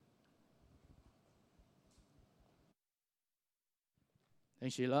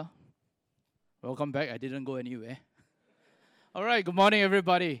Thanks, Sheila. Welcome back. I didn't go anywhere. All right, good morning,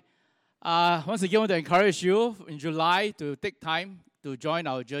 everybody. Once again, I want to encourage you in July to take time to join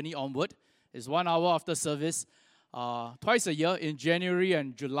our Journey Onward. It's 1 hour after service. Twice a year, in January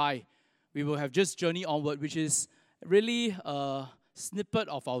and July, we will have just Journey Onward, which is really a snippet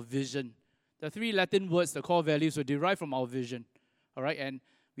of our vision. The 3 Latin words, the core values, were derived from our vision. All right, and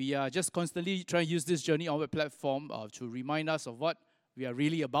we are just constantly trying to use this Journey Onward platform to remind us of what we are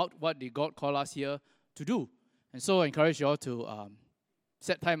really about, what did God call us here to do. And so I encourage you all to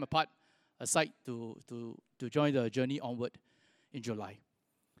set time aside to join the Journey Onward in July.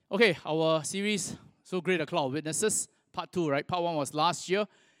 Okay, our series, So Great a Cloud of Witnesses, part 2, right? Part 1 was last year.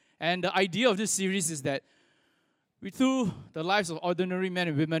 And the idea of this series is that through the lives of ordinary men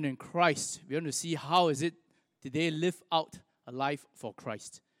and women in Christ, we want to see how is it did they live out a life for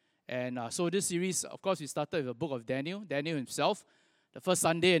Christ. And so this series, of course, we started with the book of Daniel himself, the first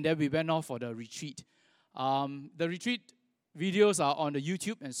Sunday, and then we went off for the retreat. The retreat videos are on the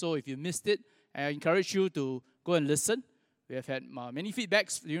YouTube, and so if you missed it, I encourage you to go and listen. We have had many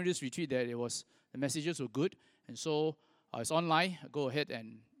feedbacks during this retreat that the messages were good, and so it's online. Go ahead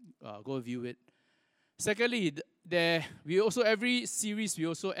and go view it. Secondly, every series we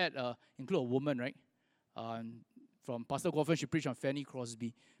also include a woman, right? From Pastor Goffin, she preached on Fanny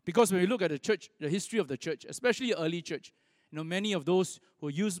Crosby. Because when we look at the church, the history of the church, especially early church, many of those who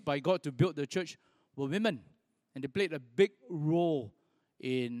were used by God to build the church were women. And they played a big role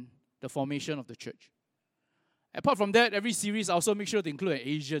in the formation of the church. Apart from that, every series I also make sure to include an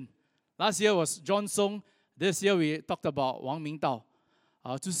Asian. Last year was John Song. This year we talked about Wang Mingdao.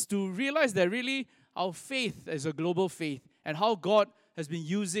 To realize that really our faith is a global faith and how God has been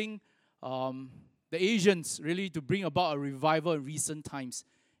using the Asians really to bring about a revival in recent times.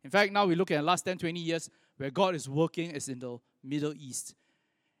 In fact, now we look at the last 10, 20 years where God is working is in the Middle East.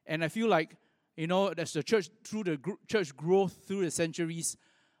 And I feel like, as the church, through the church growth through the centuries,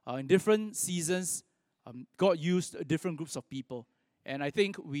 in different seasons, God used different groups of people. And I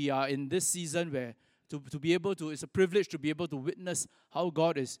think we are in this season where to be able to, it's a privilege to be able to witness how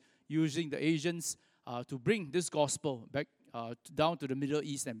God is using the Asians to bring this gospel back down to the Middle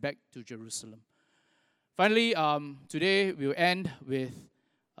East and back to Jerusalem. Finally, today we'll end with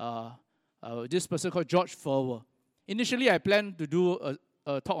this person called George Furwer. Initially, I planned to do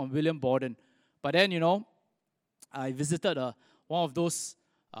a talk on William Borden, but then, I visited one of those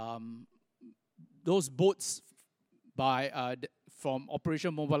boats from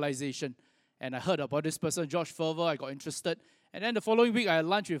Operation Mobilization, and I heard about this person, George Furwer. I got interested, and then the following week, I had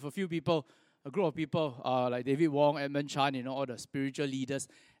lunch with a group of people like David Wong, Edmund Chan, all the spiritual leaders,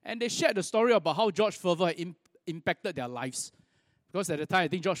 and they shared the story about how George Furwer impacted their lives. Because at the time, I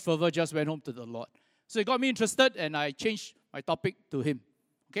think George Furwer just went home to the Lord. So it got me interested, and I changed my topic to him.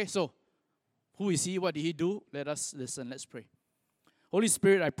 Okay, so who is he? What did he do? Let us listen. Let's pray. Holy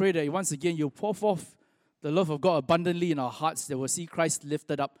Spirit, I pray that once again you pour forth the love of God abundantly in our hearts, that we'll see Christ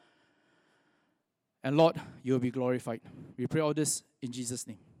lifted up. And Lord, you will be glorified. We pray all this in Jesus'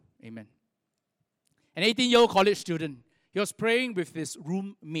 name. Amen. An 18-year-old college student, he was praying with his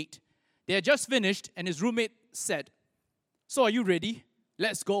roommate. They had just finished, and his roommate said, "So are you ready?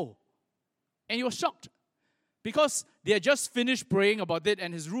 Let's go." And he was shocked because they had just finished praying about it,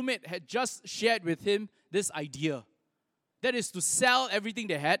 and his roommate had just shared with him this idea. That is to sell everything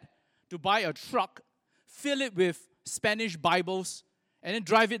they had, to buy a truck, fill it with Spanish Bibles, and then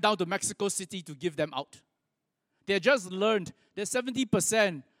drive it down to Mexico City to give them out. They had just learned that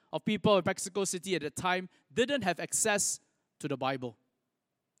 70% of people in Mexico City at the time didn't have access to the Bible.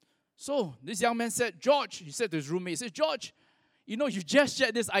 So this young man said, "George," he said to his roommate, he said, "George, you just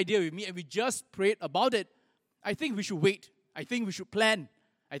shared this idea with me and we just prayed about it. I think we should wait. I think we should plan.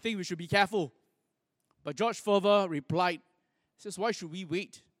 I think we should be careful." But George Furwer replied, he says, "Why should we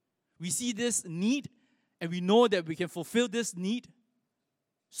wait? We see this need and we know that we can fulfill this need.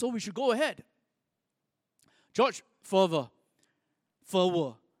 So we should go ahead." George Furwer,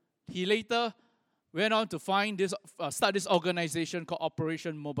 he later went on to start this organization called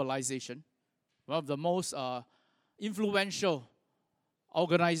Operation Mobilization, one of the most influential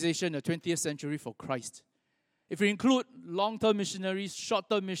organizations in the 20th century for Christ. If we include long-term missionaries,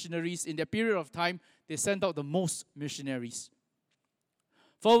 short-term missionaries, in their period of time, they sent out the most missionaries.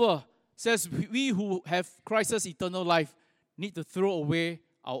 Furwer says, we who have Christ's eternal life need to throw away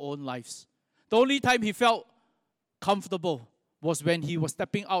our own lives. The only time he felt comfortable was when he was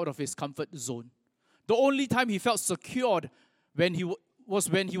stepping out of his comfort zone. The only time he felt secured was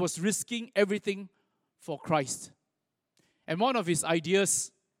when he was risking everything for Christ. And one of his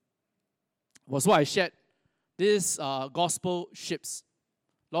ideas was what I shared, these gospel ships.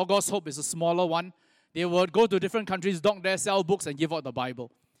 Logos Hope is a smaller one. They would go to different countries, dock there, sell books, and give out the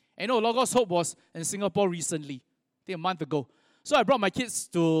Bible. And Logos Hope was in Singapore recently, I think a month ago. So I brought my kids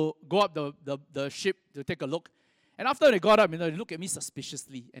to go up the ship to take a look. And after they got up, they looked at me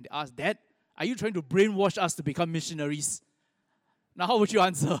suspiciously and they asked, "Dad, are you trying to brainwash us to become missionaries?" Now, how would you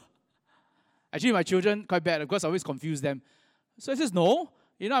answer? Actually, my children, quite bad because I always confuse them. So I says, "No,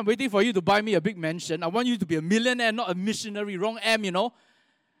 I'm waiting for you to buy me a big mansion. I want you to be a millionaire, not a missionary. Wrong M.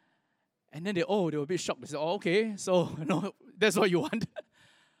 And then they were a bit shocked. They said, "Oh, okay, so, that's what you want."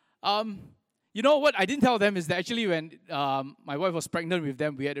 What I didn't tell them is that actually when my wife was pregnant with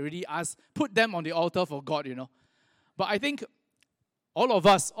them, we had already put them on the altar for God, But I think all of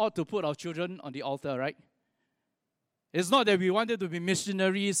us ought to put our children on the altar, right? It's not that we wanted to be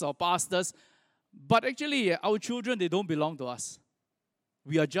missionaries or pastors, but actually our children, they don't belong to us.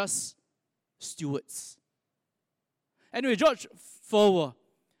 We are just stewards. Anyway, George Furwer,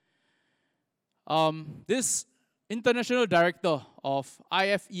 this international director of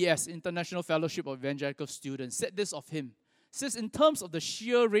IFES, International Fellowship of Evangelical Students, said this of him. Says, in terms of the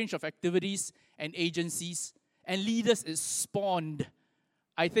sheer range of activities and agencies and leaders it spawned,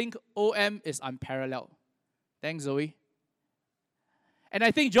 I think OM is unparalleled. Thanks, Zoe. And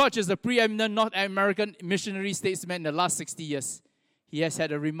I think George is the preeminent North American missionary statesman in the last 60 years. He has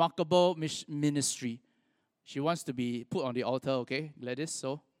had a remarkable ministry. She wants to be put on the altar, okay, Gladys?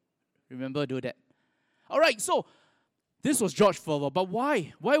 So remember, do that. All right, so this was George Furwer. But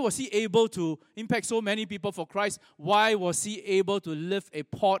why? Why was he able to impact so many people for Christ? Why was he able to live a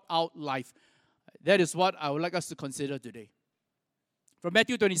poured-out life? That is what I would like us to consider today. From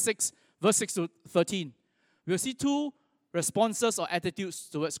Matthew 26, verse 6 to 13, we'll see two responses or attitudes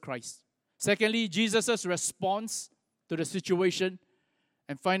towards Christ. Secondly, Jesus' response to the situation.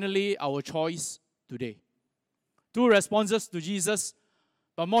 And finally, our choice today. Two responses to Jesus,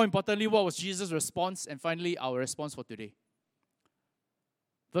 but more importantly, what was Jesus' response? And finally, our response for today.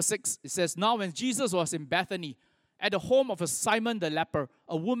 Verse 6, it says, "Now when Jesus was in Bethany, at the home of Simon the leper,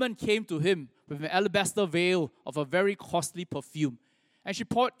 a woman came to him with an alabaster vial of a very costly perfume, and she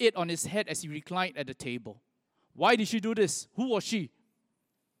poured it on his head as he reclined at the table." Why did she do this? Who was she?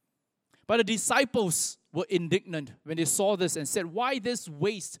 But the disciples were indignant when they saw this and said, "Why this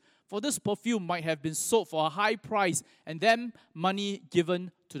waste? For this perfume might have been sold for a high price and then money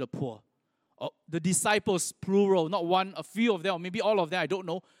given to the poor." The disciples, plural, not one, a few of them, or maybe all of them, I don't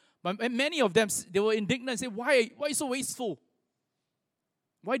know. But many of them, they were indignant and said, why so wasteful?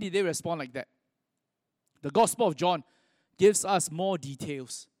 Why did they respond like that? The Gospel of John gives us more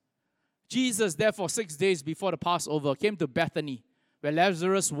details. Jesus, therefore, 6 days before the Passover, came to Bethany, where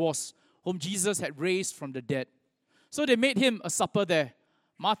Lazarus was, whom Jesus had raised from the dead. So they made him a supper there.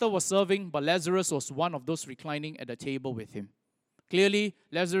 Martha was serving, but Lazarus was one of those reclining at the table with him. Clearly,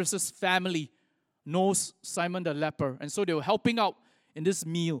 Lazarus' family knows Simon the leper, and so they were helping out in this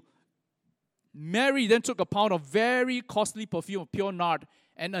meal. Mary then took a pound of very costly perfume of pure nard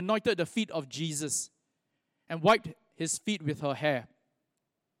and anointed the feet of Jesus and wiped his feet with her hair.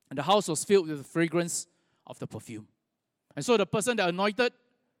 And the house was filled with the fragrance of the perfume. And so the person that anointed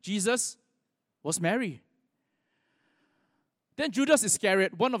Jesus was Mary. Then Judas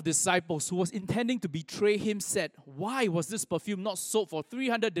Iscariot, one of the disciples who was intending to betray him, said, "Why was this perfume not sold for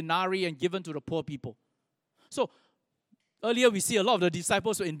 300 denarii and given to the poor people?" So earlier we see a lot of the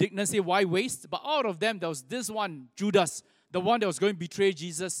disciples were indignant, say, "Why waste?" But out of them, there was this one, Judas, the one that was going to betray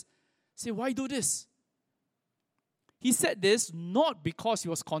Jesus, say, "Why do this?" He said this not because he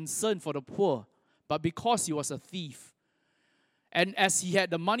was concerned for the poor, but because he was a thief. And as he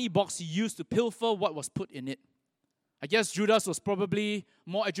had the money box, he used to pilfer what was put in it. I guess Judas was probably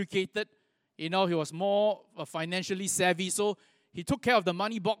more educated. He was more financially savvy. So he took care of the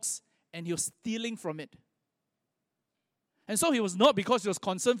money box and he was stealing from it. And so he was not because he was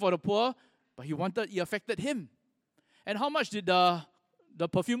concerned for the poor, but it affected him. And how much did the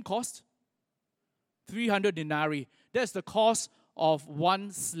perfume cost? 300 denarii. That's the cost of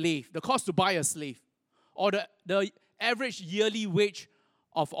one slave, the cost to buy a slave, or the average yearly wage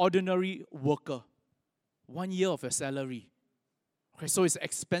of ordinary worker. 1 year of your salary. Okay, so it's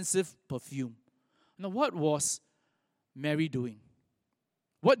expensive perfume. Now, what was Mary doing?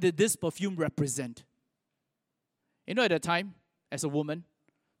 What did this perfume represent? At the time, as a woman,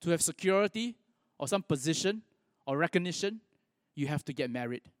 to have security or some position or recognition, you have to get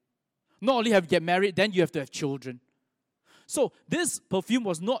married. Not only have to get married, then you have to have children. So this perfume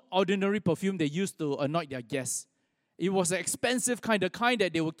was not ordinary perfume they used to anoint their guests. It was an expensive kind, the kind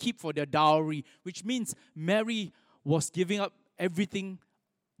that they would keep for their dowry, which means Mary was giving up everything,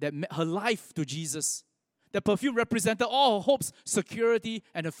 her life to Jesus. The perfume represented all her hopes, security,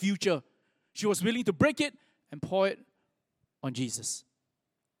 and her future. She was willing to break it and pour it on Jesus.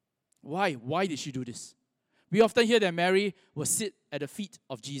 Why? Why did she do this? We often hear that Mary would sit at the feet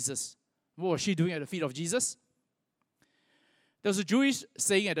of Jesus. What was she doing at the feet of Jesus? There was a Jewish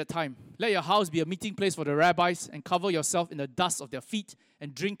saying at the time, let your house be a meeting place for the rabbis and cover yourself in the dust of their feet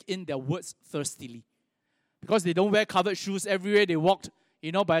and drink in their words thirstily. Because they don't wear covered shoes everywhere they walked,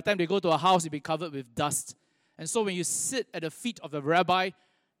 by the time they go to a house, it'll be covered with dust. And so when you sit at the feet of the rabbi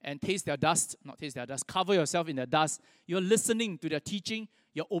and cover yourself in their dust, you're listening to their teaching,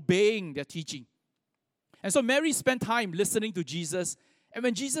 you're obeying their teaching. And so Mary spent time listening to Jesus. And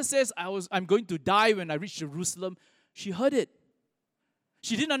when Jesus says, I'm going to die when I reach Jerusalem, she heard it.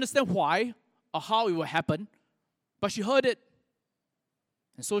 She didn't understand why or how it would happen, but she heard it.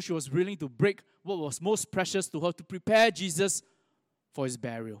 And so she was willing to break what was most precious to her to prepare Jesus for his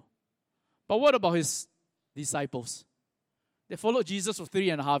burial. But what about his disciples? They followed Jesus for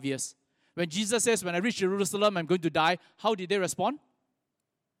 3.5 years. When Jesus says, when I reach Jerusalem, I'm going to die, how did they respond?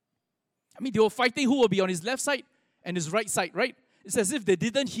 They were fighting who will be on his left side and his right side, right? It's as if they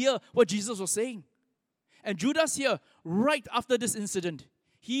didn't hear what Jesus was saying. And Judas here, right after this incident,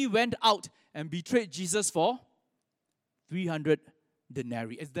 he went out and betrayed Jesus for 300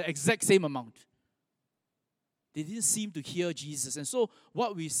 denarii. It's the exact same amount. They didn't seem to hear Jesus. And so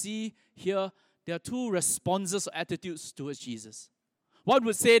what we see here, there are two responses or attitudes towards Jesus. One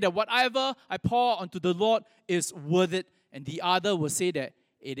would say that whatever I pour onto the Lord is worth it. And the other would say that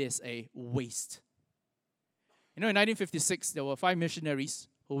it is a waste. In 1956, there were 5 missionaries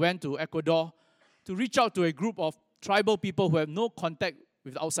who went to Ecuador to reach out to a group of tribal people who have no contact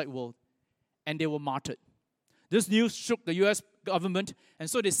with the outside world. And they were martyred. This news shook the U.S. government, and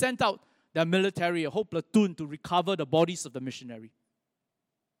so they sent out their military, a whole platoon, to recover the bodies of the missionary.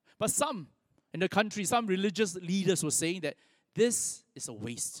 But some in the country, some religious leaders were saying that this is a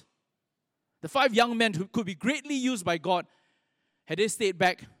waste. The 5 young men who could be greatly used by God, had they stayed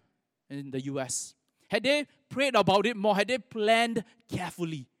back in the U.S., had they prayed about it more, had they planned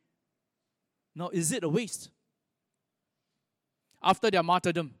carefully. Now, is it a waste? After their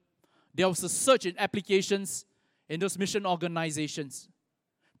martyrdom, there was a surge in applications in those mission organizations.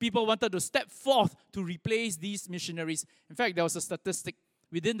 People wanted to step forth to replace these missionaries. In fact, there was a statistic.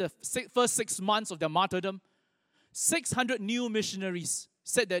 Within the first 6 months of their martyrdom, 600 new missionaries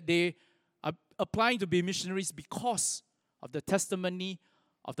said that they are applying to be missionaries because of the testimony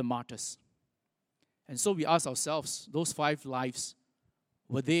of the martyrs. And so we ask ourselves, those 5 lives,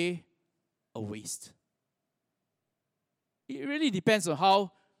 were they a waste? It really depends on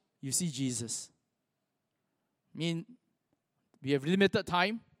how you see Jesus. We have limited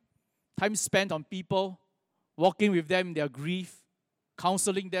time spent on people, walking with them in their grief,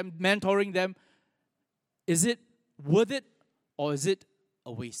 counseling them, mentoring them. Is it worth it or is it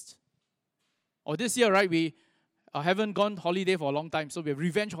a waste? Or this year, right, we haven't gone holiday for a long time, so we have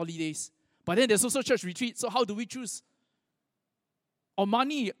revenge holidays. But then there's also church retreat, so how do we choose? Or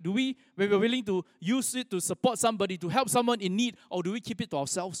money, when we're willing to use it to support somebody, to help someone in need, or do we keep it to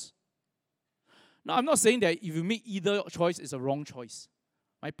ourselves? Now, I'm not saying that if you make either choice, it's a wrong choice.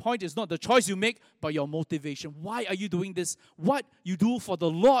 My point is not the choice you make, but your motivation. Why are you doing this? What you do for the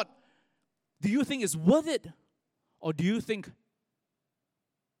Lord, do you think is worth it? Or do you think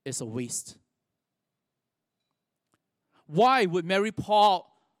it's a waste? Why would Mary pour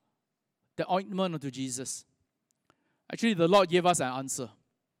the ointment onto Jesus? Actually, the Lord gave us an answer.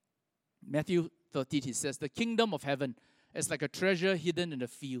 Matthew 13, he says, the kingdom of heaven is like a treasure hidden in the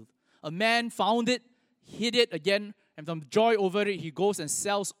field. A man found it, hid it again, and from joy over it, he goes and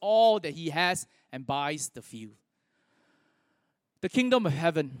sells all that he has and buys the field. The kingdom of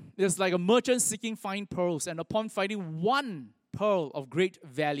heaven is like a merchant seeking fine pearls, and upon finding one pearl of great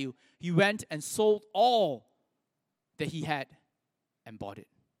value, he went and sold all that he had and bought it.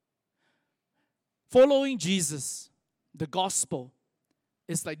 Following Jesus, the gospel,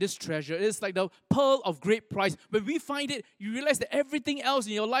 is like this treasure. It's like the pearl of great price. When we find it, you realize that everything else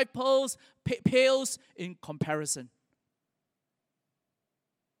in your life pales in comparison.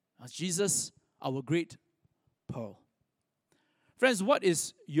 As Jesus, our great pearl. Friends, what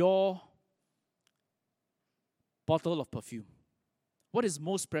is your bottle of perfume? What is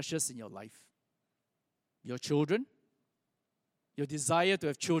most precious in your life? Your children? Your desire to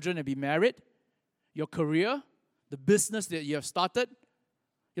have children and be married? Your career? The business that you have started?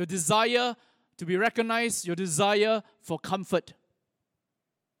 Your desire to be recognized? Your desire for comfort?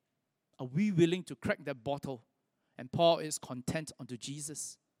 Are we willing to crack that bottle and pour its content onto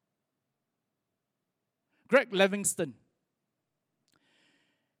Jesus? Greg Livingston,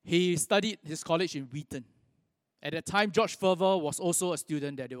 he studied his college in Wheaton. At that time, George Ferber was also a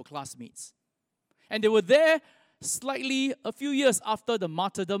student there. They were classmates. And they were there a few years after the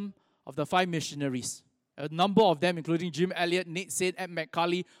martyrdom of the 5 missionaries. A number of them, including Jim Elliot, Nate Saint, and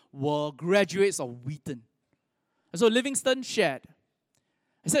McCarley, were graduates of Wheaton. And so Livingston shared.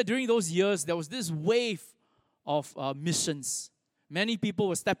 I said during those years, there was this wave of missions. Many people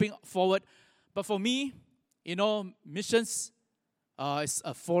were stepping forward. But for me, missions is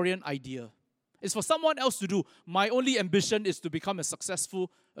a foreign idea. It's for someone else to do. My only ambition is to become a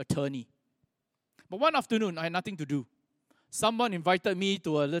successful attorney. But one afternoon, I had nothing to do. Someone invited me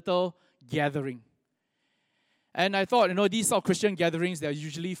to a little gathering. And I thought, these are Christian gatherings. There are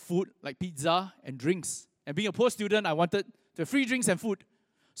usually food, like pizza and drinks. And being a poor student, I wanted to have free drinks and food.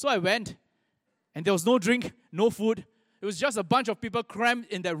 So I went, and there was no drink, no food. It was just a bunch of people crammed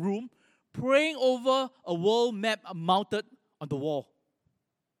in that room, praying over a world map mounted on the wall.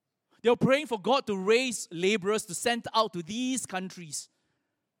 They were praying for God to raise laborers to send out to these countries.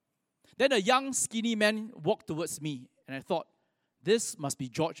 Then a young, skinny man walked towards me, and I thought, this must be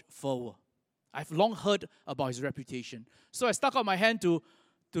George Ferber. I've long heard about his reputation. So I stuck out my hand to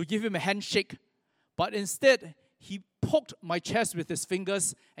give him a handshake, but instead, he poked my chest with his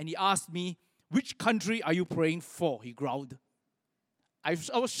fingers, and he asked me, which country are you praying for? He growled. I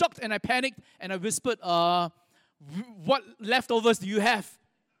was shocked, and I panicked, and I whispered, what leftovers do you have?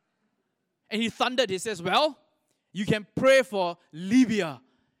 And he thundered. He says, well, you can pray for Libya.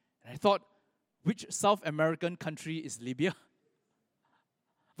 And I thought, which South American country is Libya?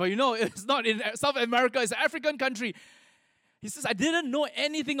 But it's not in South America. It's an African country. He says, I didn't know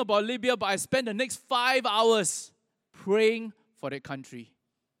anything about Libya, but I spent the next 5 hours praying for that country.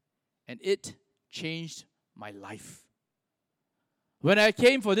 And it changed my life. When I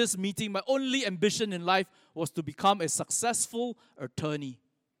came for this meeting, my only ambition in life was to become a successful attorney.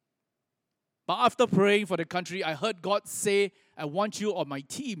 But after praying for the country, I heard God say, I want you on my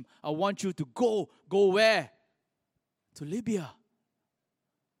team. I want you to go. Go where? To Libya.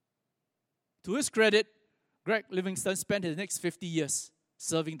 To his credit, Greg Livingston spent his next 50 years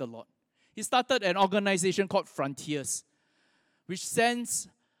serving the Lord. He started an organization called Frontiers, which sends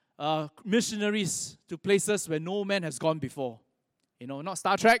missionaries to places where no man has gone before. Not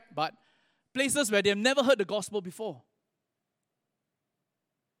Star Trek, but places where they have never heard the gospel before.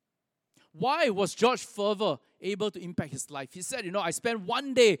 Why was George Ferber able to impact his life? He said, I spent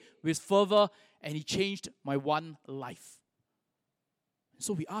one day with Ferber and he changed my one life.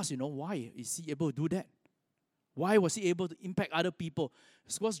 So we asked, why is he able to do that? Why was he able to impact other people?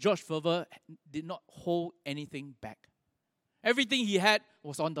 It's because George Ferber did not hold anything back. Everything he had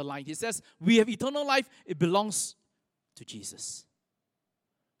was on the line. He says, we have eternal life. It belongs to Jesus.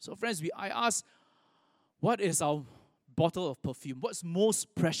 So friends, I ask, what is our bottle of perfume? What's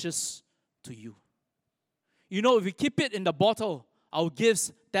most precious to you? If we keep it in the bottle, our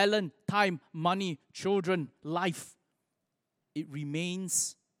gifts, talent, time, money, children, life, it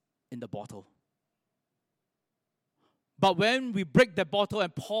remains in the bottle. But when we break the bottle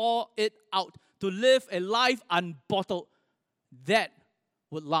and pour it out to live a life unbottled, that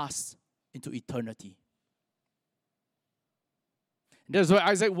would last into eternity. And that's why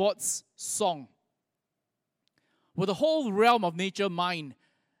Isaac Watts' song, with the whole realm of nature mine,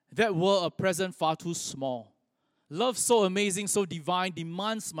 that were a present far too small. Love so amazing, so divine,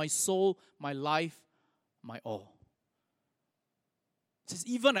 demands my soul, my life, my all. It says,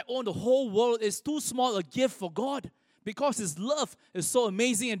 even I own the whole world is too small a gift for God. Because His love is so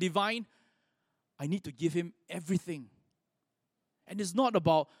amazing and divine, I need to give Him everything. And it's not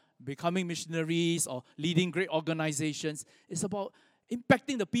about becoming missionaries or leading great organizations. It's about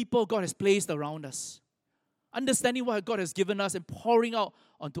impacting the people God has placed around us. Understanding what God has given us and pouring out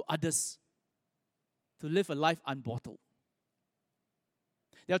onto others to live a life unbottled.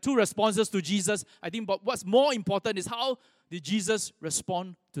 There are two responses to Jesus. I think but what's more important is how did Jesus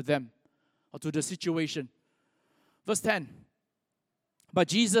respond to them or to the situation. Verse 10. But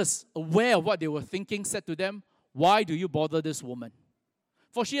Jesus, aware of what they were thinking, said to them, why do you bother this woman?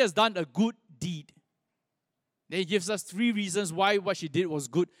 For she has done a good deed. Then He gives us 3 reasons why what she did was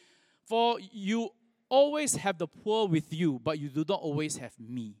good. For you always have the poor with you, but you do not always have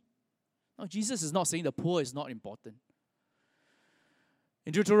me. Now, Jesus is not saying the poor is not important.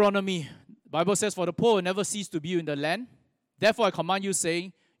 In Deuteronomy, the Bible says, for the poor will never cease to be in the land. Therefore, I command you,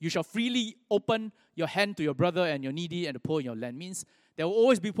 saying, you shall freely open your hand to your brother and your needy and the poor in your land. Means there will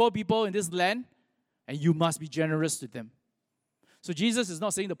always be poor people in this land, and you must be generous to them. So Jesus is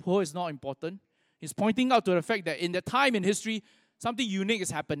not saying the poor is not important. He's pointing out to the fact that in the time in history, something unique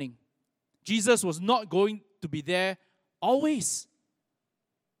is happening. Jesus was not going to be there always.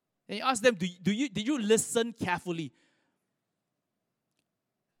 And he asked them, did you listen carefully?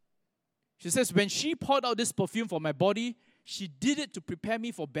 She says, when she poured out this perfume for my body, she did it to prepare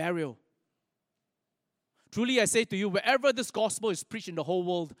me for burial. Truly I say to you, wherever this gospel is preached in the whole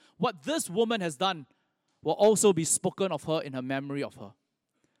world, what this woman has done will also be spoken of her in her memory of her.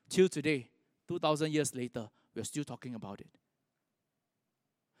 Till today, 2,000 years later, we're still talking about it.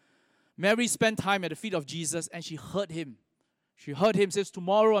 Mary spent time at the feet of Jesus and she heard him. She heard him say,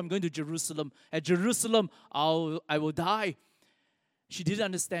 tomorrow I'm going to Jerusalem. At Jerusalem, I will die. She didn't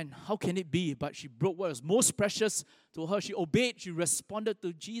understand. How can it be? But she broke what was most precious to her. She obeyed. She responded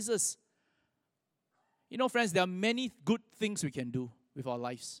to Jesus. You know, friends, there are many good things we can do with our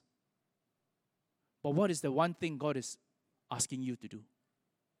lives. But what is the one thing God is asking you to do?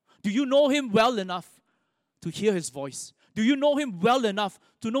 Do you know him well enough to hear his voice? Do you know him well enough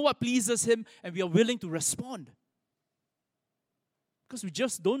to know what pleases him and we are willing to respond? Because we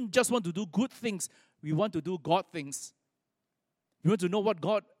just don't just want to do good things. We want to do God things. We want to know what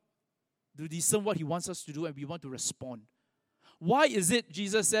God, to discern what he wants us to do, and we want to respond. Why is it,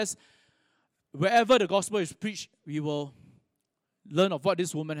 Jesus says, wherever the gospel is preached, we will learn of what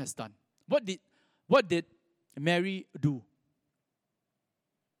this woman has done? What did Mary do?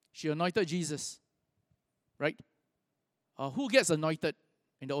 She anointed Jesus, right? Who gets anointed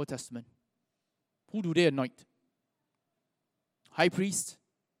in the Old Testament? Who do they anoint? High priest,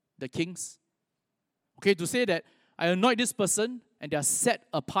 the kings. Okay, to say that I anoint this person and they are set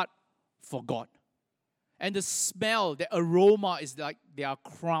apart for God. And the smell, the aroma is like their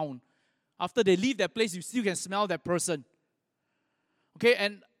crown. After they leave that place, you still can smell that person. Okay,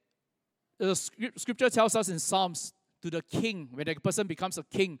 and the scripture tells us in Psalms, to the king, when a person becomes a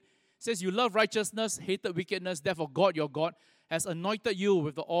king, it says, you love righteousness, hated wickedness, therefore God, your God, has anointed you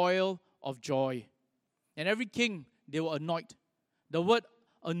with the oil of joy. And every king, they will anoint. The word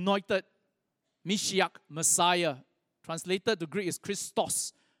anointed, Mashiach, Messiah, translated to Greek is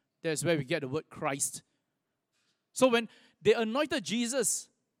Christos. That's where we get the word Christ. So when they anointed Jesus,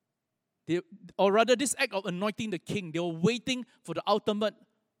 or rather this act of anointing the king, they were waiting for the ultimate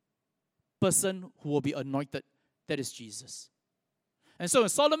person who will be anointed. That is Jesus. And so when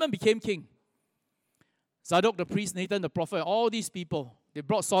Solomon became king, Zadok the priest, Nathan the prophet, all these people, they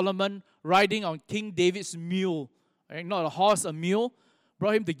brought Solomon riding on King David's mule. Right? Not a horse, a mule.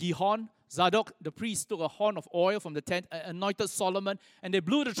 Brought him to Gihon. Zadok the priest took a horn of oil from the tent and anointed Solomon. And they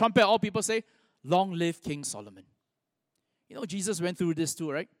blew the trumpet. All people say, long live King Solomon. You know, Jesus went through this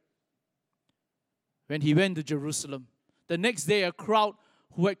too, right? When he went to Jerusalem. The next day, a crowd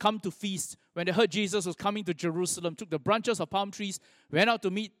who had come to feast, when they heard Jesus was coming to Jerusalem, took the branches of palm trees, went out to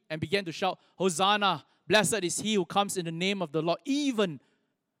meet, and began to shout, Hosanna, blessed is he who comes in the name of the Lord, even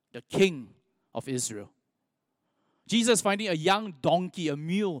the King of Israel. Jesus finding a young donkey, a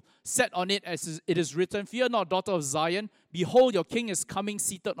mule, sat on it as it is written, fear not, daughter of Zion, behold, your king is coming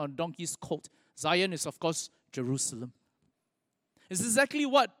seated on a donkey's coat. Zion is, of course, Jerusalem. It's exactly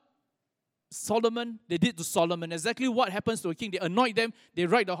what they did to Solomon. Exactly what happens to a king. They anoint them, they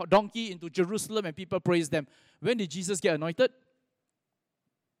ride the donkey into Jerusalem, and people praise them. When did Jesus get anointed?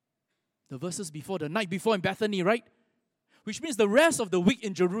 The verses before, the night before in Bethany, right? Which means the rest of the week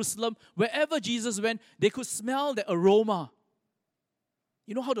in Jerusalem, wherever Jesus went, they could smell the aroma.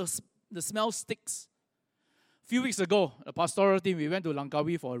 You know how the smell sticks? A few weeks ago, the pastoral team, we went to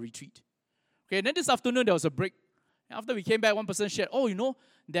Langkawi for a retreat. Okay, and then this afternoon, there was a break. After we came back, one person shared, you know,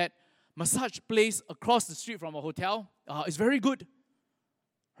 that massage place across the street from a hotel is very good.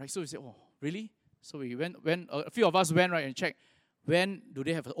 Right, so we said, really? So we went a few of us went, right, and checked, when do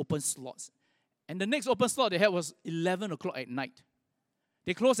they have open slots? And the next open slot they had was 11 o'clock at night.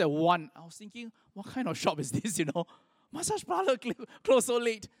 They closed at 1. I was thinking, what kind of shop is this, you know? Massage parlor closed so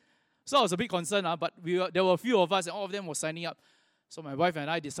late. So I was a bit concerned, but there were a few of us, and all of them were signing up. So my wife and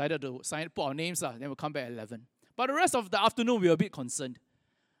I decided to put our names, then we'll come back at 11. But the rest of the afternoon, we were a bit concerned.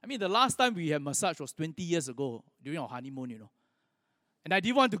 I mean, the last time we had massage was 20 years ago, during our honeymoon, you know. And I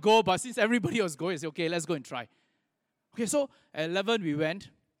didn't want to go, but since everybody was going, I said, okay, let's go and try. Okay, so at 11, we went,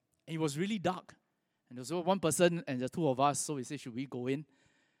 and it was really dark. And there was one person and the two of us, so we said, should we go in?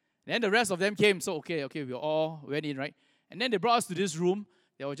 And then the rest of them came, so okay, we all went in, right? And then they brought us to this room.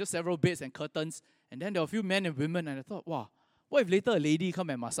 There were just several beds and curtains. And then there were a few men and women, and I thought, wow, what if later a lady come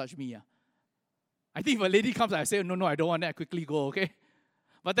and massage me? I think if a lady comes, I say, no, I don't want that, I quickly go, okay?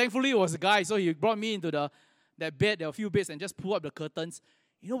 But thankfully, it was a guy, so he brought me into that bed, there were a few beds, and just pulled up the curtains,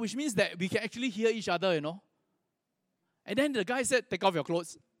 you know, which means that we can actually hear each other, you know. And then the guy said, take off your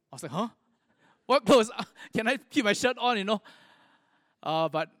clothes. I was like, huh? What clothes? Can I keep my shirt on, you know?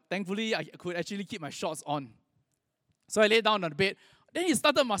 But thankfully, I could actually keep my shorts on. So I lay down on the bed. Then he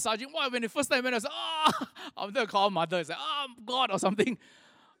started massaging. Wow, when the first time when I was like, I'm going to call mother. It's like, God or something.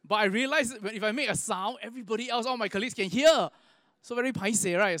 But I realized if I make a sound, everybody else, all my colleagues can hear. So very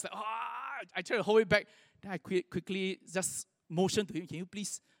paiseh, right? It's like, I try to hold it back. Then I quickly just motioned to him, can you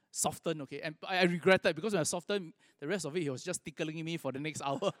please soften, okay? And I regretted because when I softened, the rest of it, he was just tickling me for the next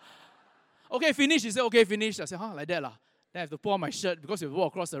hour. Okay, finish. He said, okay, finish. I said, like that lah. Then I have to pull on my shirt because we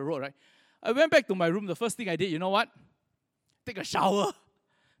walk across the road, right? I went back to my room. The first thing I did, you know what? Take a shower.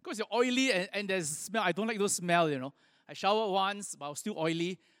 Because you're oily and there's smell. I don't like those smell, you know. I showered once, but I was still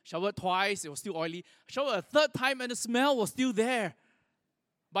oily. Showered twice, it was still oily. Showered a third time and the smell was still there.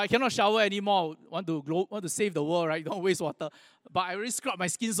 But I cannot shower anymore. Want to save the world, right? Don't waste water. But I already scrubbed my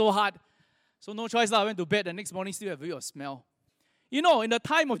skin so hard. So no choice. I went to bed. The next morning still have a bit of smell. You know, in the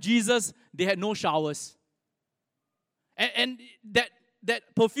time of Jesus, they had no showers. And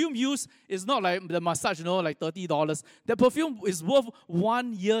that perfume used is not like the massage, you know, like $30. That perfume is worth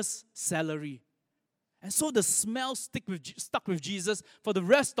 1 year's salary. And so the smell stuck with Jesus for the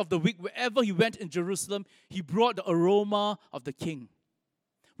rest of the week. Wherever he went in Jerusalem, he brought the aroma of the king.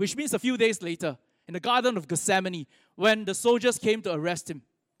 Which means a few days later, in the Garden of Gethsemane, when the soldiers came to arrest him,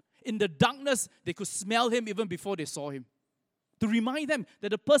 in the darkness, they could smell him even before they saw him. To remind them that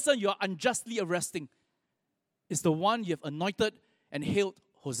the person you are unjustly arresting is the one you have anointed and hailed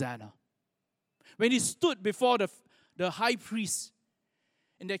Hosanna. When he stood before the high priest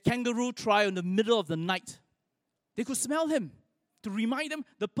in their kangaroo trial in the middle of the night, they could smell him to remind them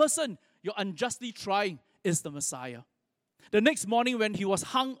the person you're unjustly trying is the Messiah. The next morning when he was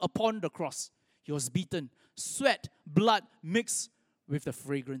hung upon the cross, he was beaten. Sweat, blood mixed with the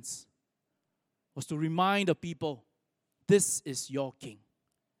fragrance was to remind the people, this is your king.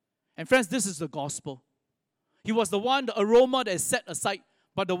 And friends, this is the gospel. He was the one, the aroma that is set aside,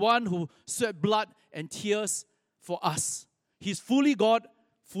 but the one who sweat blood and tears for us. He's fully God,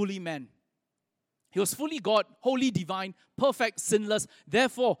 fully man. He was fully God, holy, divine, perfect, sinless.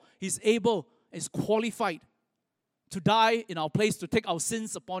 Therefore, he's able, is qualified to die in our place, to take our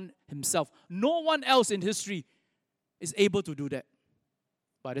sins upon himself. No one else in history is able to do that.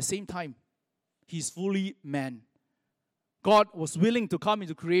 But at the same time, he's fully man. God was willing to come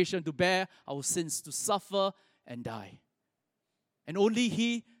into creation to bear our sins, to suffer and die. And only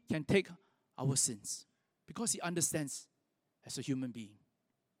he can take our sins because he understands as a human being.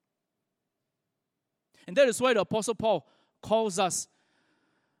 And that is why the Apostle Paul calls us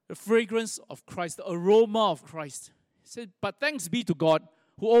the fragrance of Christ, the aroma of Christ. He said, but thanks be to God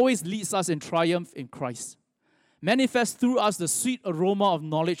who always leads us in triumph in Christ. Manifest through us the sweet aroma of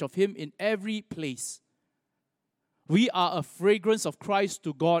knowledge of him in every place. We are a fragrance of Christ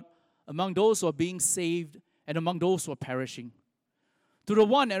to God among those who are being saved and among those who are perishing. To the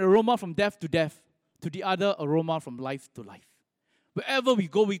one, an aroma from death to death. To the other, aroma from life to life. Wherever we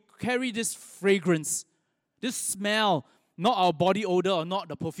go, we carry this fragrance, this smell, not our body odor or not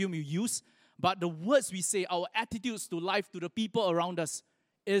the perfume you use, but the words we say, our attitudes to life, to the people around us,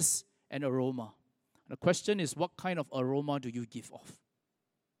 is an aroma. The question is, what kind of aroma do you give off?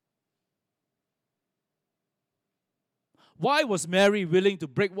 Why was Mary willing to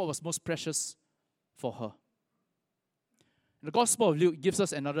break what was most precious for her? The Gospel of Luke gives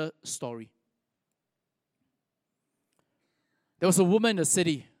us another story. There was a woman in the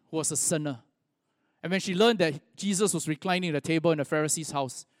city who was a sinner. And when she learned that Jesus was reclining at a table in the Pharisee's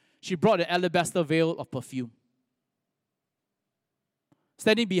house, she brought an alabaster vial of perfume.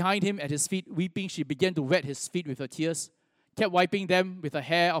 Standing behind him at his feet, weeping, she began to wet his feet with her tears, kept wiping them with the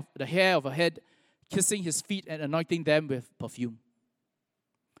hair of her head, kissing his feet and anointing them with perfume.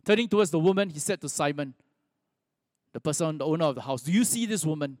 Turning towards the woman, he said to Simon, the owner of the house, do you see this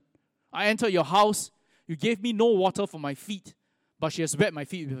woman? I entered your house. You gave me no water for my feet, but she has wet my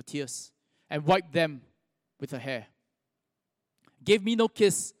feet with her tears and wiped them with her hair. Gave me no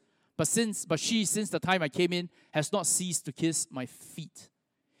kiss, but she, since the time I came in, has not ceased to kiss my feet.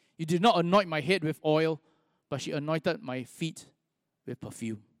 You did not anoint my head with oil, but she anointed my feet with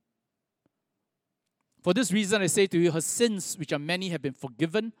perfume. For this reason I say to you, her sins, which are many, have been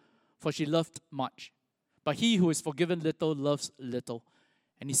forgiven, for she loved much. But he who is forgiven little loves little.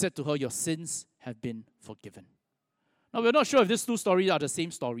 And he said to her, your sins have been forgiven. Now, we're not sure if these two stories are the same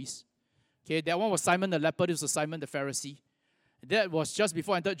stories. Okay, that one was Simon the leper, this was Simon the Pharisee. That was just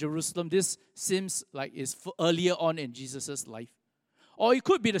before I entered Jerusalem. This seems like it's earlier on in Jesus' life. Or it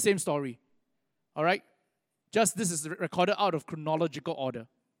could be the same story. All right? Just this is recorded out of chronological order.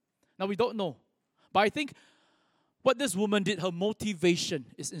 Now, we don't know. But I think what this woman did, her motivation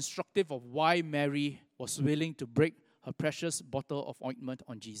is instructive of why Mary was willing to break her precious bottle of ointment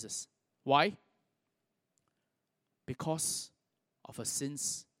on Jesus. Why? Because of her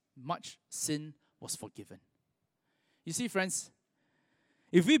sins, much sin was forgiven. You see, friends,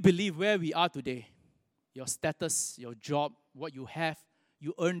 if we believe where we are today, your status, your job, what you have,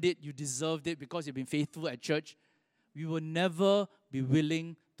 you earned it, you deserved it because you've been faithful at church, we will never be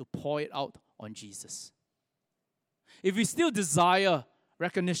willing to pour it out on Jesus. If we still desire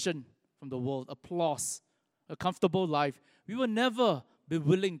recognition from the world, applause, a comfortable life, we will never be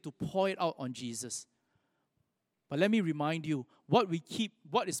willing to pour it out on Jesus. But let me remind you, what we keep,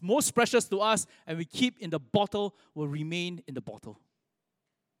 what is most precious to us and we keep in the bottle will remain in the bottle.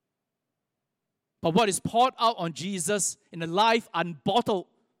 But what is poured out on Jesus in a life unbottled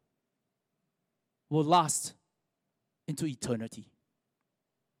will last into eternity.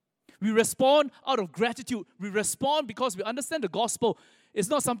 We respond out of gratitude. We respond because we understand the gospel. It's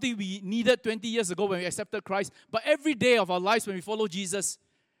not something we needed 20 years ago when we accepted Christ, but every day of our lives when we follow Jesus,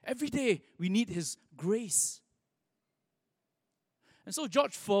 every day we need His grace. And so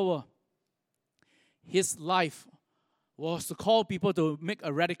George Furwer, his life was to call people to make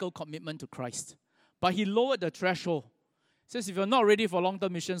a radical commitment to Christ. But he lowered the threshold. He says, if you're not ready for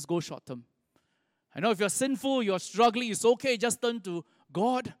long-term missions, go short-term. I know if you're sinful, you're struggling, it's okay, just turn to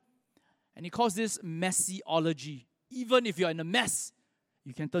God. And he calls this messiology. Even if you're in a mess,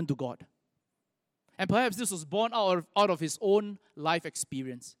 you can turn to God. And perhaps this was born out of his own life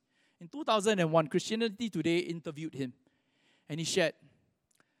experience. In 2001, Christianity Today interviewed him. And he shared,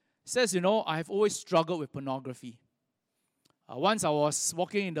 he says, I have always struggled with pornography. Once I was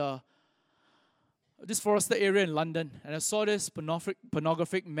walking in this forested area in London, and I saw this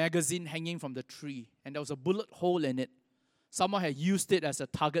pornographic magazine hanging from the tree, and there was a bullet hole in it. Someone had used it as a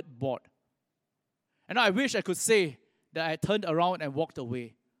target board. And I wish I could say that I turned around and walked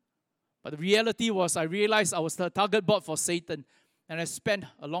away. But the reality was I realized I was the target board for Satan, and I spent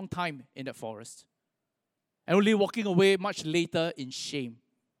a long time in that forest. And only walking away much later in shame.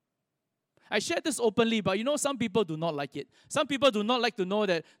 I shared this openly, but some people do not like it. Some people do not like to know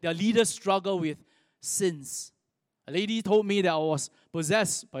that their leaders struggle with sins. A lady told me that I was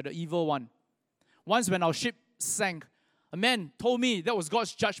possessed by the evil one. Once when our ship sank, a man told me that was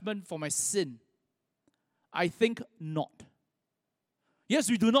God's judgment for my sin. I think not. Yes,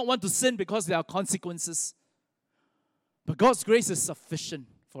 we do not want to sin because there are consequences. But God's grace is sufficient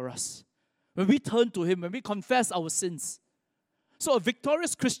for us. When we turn to Him, when we confess our sins. So a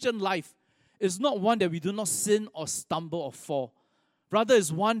victorious Christian life is not one that we do not sin or stumble or fall. Rather,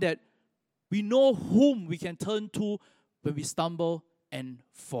 it's one that we know whom we can turn to when we stumble and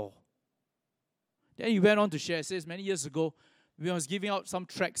fall. Then he went on to share, it says, many years ago, when I was giving out some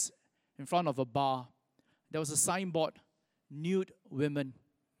tracts in front of a bar, there was a signboard, nude women.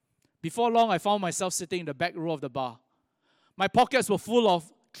 Before long, I found myself sitting in the back row of the bar. My pockets were full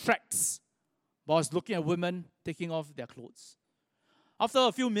of tracts, but I was looking at women taking off their clothes. After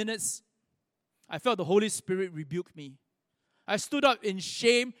a few minutes, I felt the Holy Spirit rebuke me. I stood up in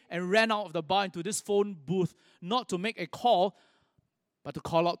shame and ran out of the bar into this phone booth, not to make a call, but to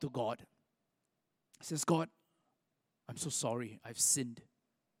call out to God. I says, God, I'm so sorry. I've sinned.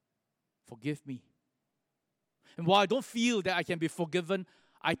 Forgive me. And while I don't feel that I can be forgiven,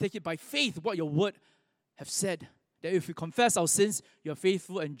 I take it by faith what your word have said. That if we confess our sins, you are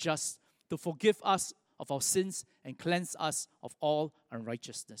faithful and just to forgive us of our sins and cleanse us of all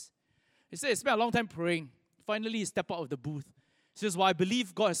unrighteousness. He said, he spent a long time praying. Finally, he stepped out of the booth. He says, well, I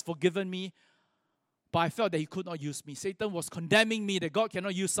believe God has forgiven me, but I felt that He could not use me. Satan was condemning me, that God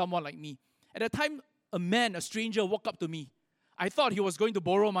cannot use someone like me. At that time, a stranger, walked up to me. I thought he was going to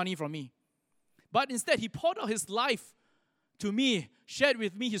borrow money from me. But instead, he poured out his life to me, shared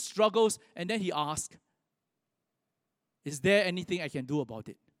with me his struggles, and then he asked, is there anything I can do about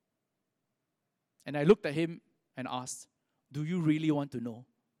it? And I looked at him and asked, do you really want to know?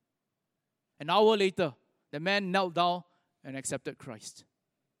 An hour later, the man knelt down and accepted Christ.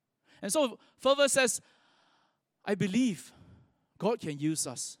 And so Furwer says, I believe God can use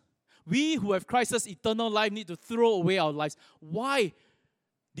us. We who have Christ's eternal life need to throw away our lives. Why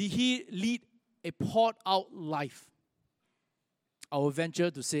did He lead a poured out life? I will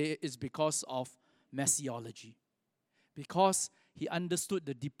venture to say it's because of messiology. Because He understood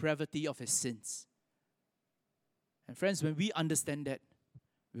the depravity of His sins. And friends, when we understand that,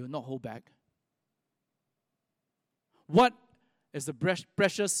 we will not hold back. What is the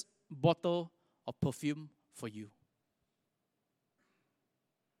precious bottle of perfume for you?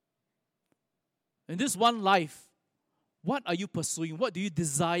 In this one life, what are you pursuing? What do you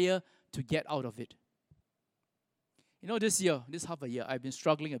desire to get out of it? This half a year, I've been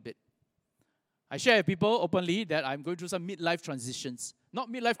struggling a bit. I share with people openly that I'm going through some midlife transitions.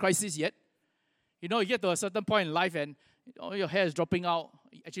 Not midlife crisis yet. You get to a certain point in life and Your hair is dropping out.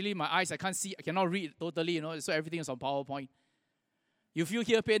 Actually, my eyes, I can't see, I cannot read totally, so everything is on PowerPoint. You feel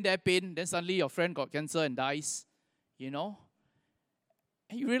here pain, there pain, then suddenly your friend got cancer and dies,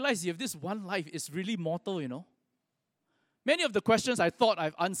 And you realize you have this one life, it's really mortal, Many of the questions I thought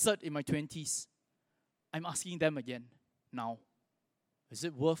I've answered in my 20s, I'm asking them again now. Is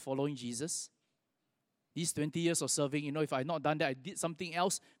it worth following Jesus? These 20 years of serving, if I had not done that, I did something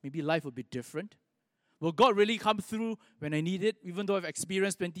else, maybe life would be different. Will God really come through when I need it, even though I've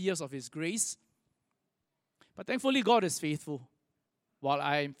experienced 20 years of His grace? But thankfully, God is faithful while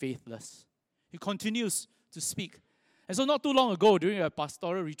I am faithless. He continues to speak. And so not too long ago, during a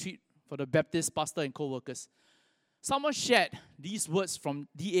pastoral retreat for the Baptist pastor and co-workers, someone shared these words from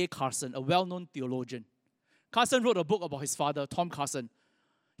D.A. Carson, a well-known theologian. Carson wrote a book about his father, Tom Carson.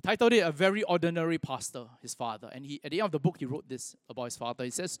 He titled it A Very Ordinary Pastor, his father. And at the end of the book, he wrote this about his father.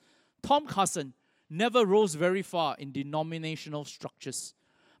 He says, Tom Carson never rose very far in denominational structures,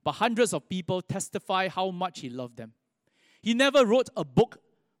 but hundreds of people testify how much he loved them. He never wrote a book,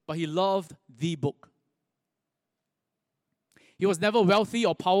 but he loved the book. He was never wealthy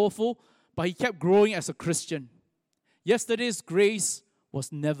or powerful, but he kept growing as a Christian. Yesterday's grace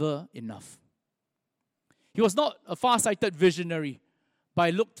was never enough. He was not a far-sighted visionary, but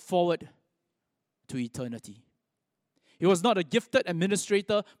he looked forward to eternity. He was not a gifted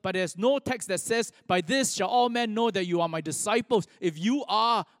administrator, but there's no text that says, by this shall all men know that you are my disciples, if you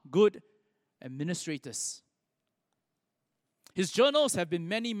are good administrators. His journals have been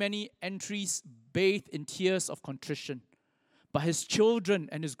many, many entries bathed in tears of contrition. But his children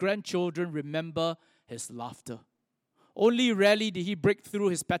and his grandchildren remember his laughter. Only rarely did he break through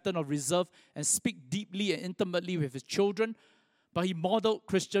his pattern of reserve and speak deeply and intimately with his children, but he modeled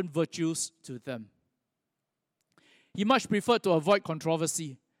Christian virtues to them. He much preferred to avoid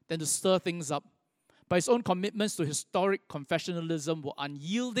controversy than to stir things up, but his own commitments to historic confessionalism were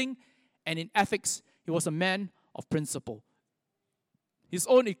unyielding, and in ethics, he was a man of principle. His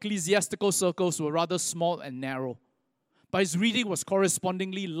own ecclesiastical circles were rather small and narrow, but his reading was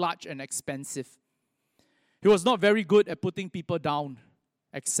correspondingly large and expansive. He was not very good at putting people down,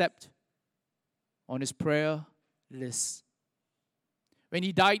 except on his prayer list. When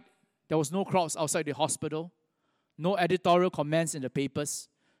he died, there was no crowds outside the hospital, no editorial comments in the papers,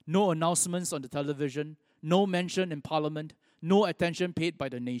 no announcements on the television, no mention in Parliament, no attention paid by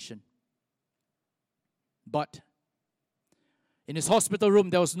the nation. But in his hospital room,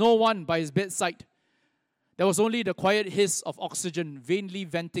 there was no one by his bedside. There was only the quiet hiss of oxygen vainly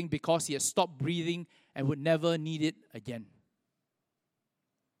venting because he had stopped breathing and would never need it again.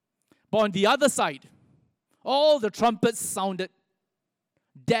 But on the other side, all the trumpets sounded.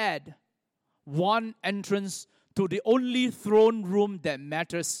 Dad won entrance to the only throne room that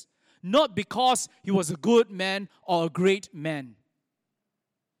matters, not because he was a good man or a great man.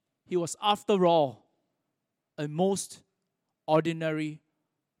 He was, after all, a most ordinary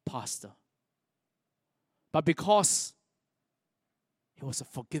pastor. But because he was a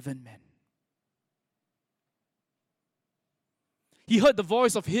forgiven man. He heard the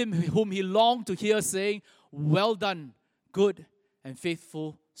voice of him whom he longed to hear saying, "Well done, good and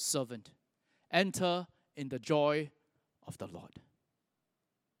faithful servant. Enter in the joy of the Lord."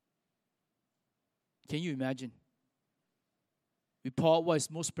 Can you imagine? We pour out what is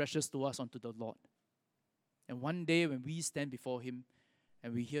most precious to us onto the Lord. And one day when we stand before Him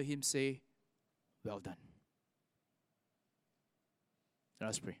and we hear Him say, "Well done." Let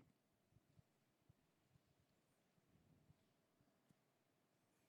us pray.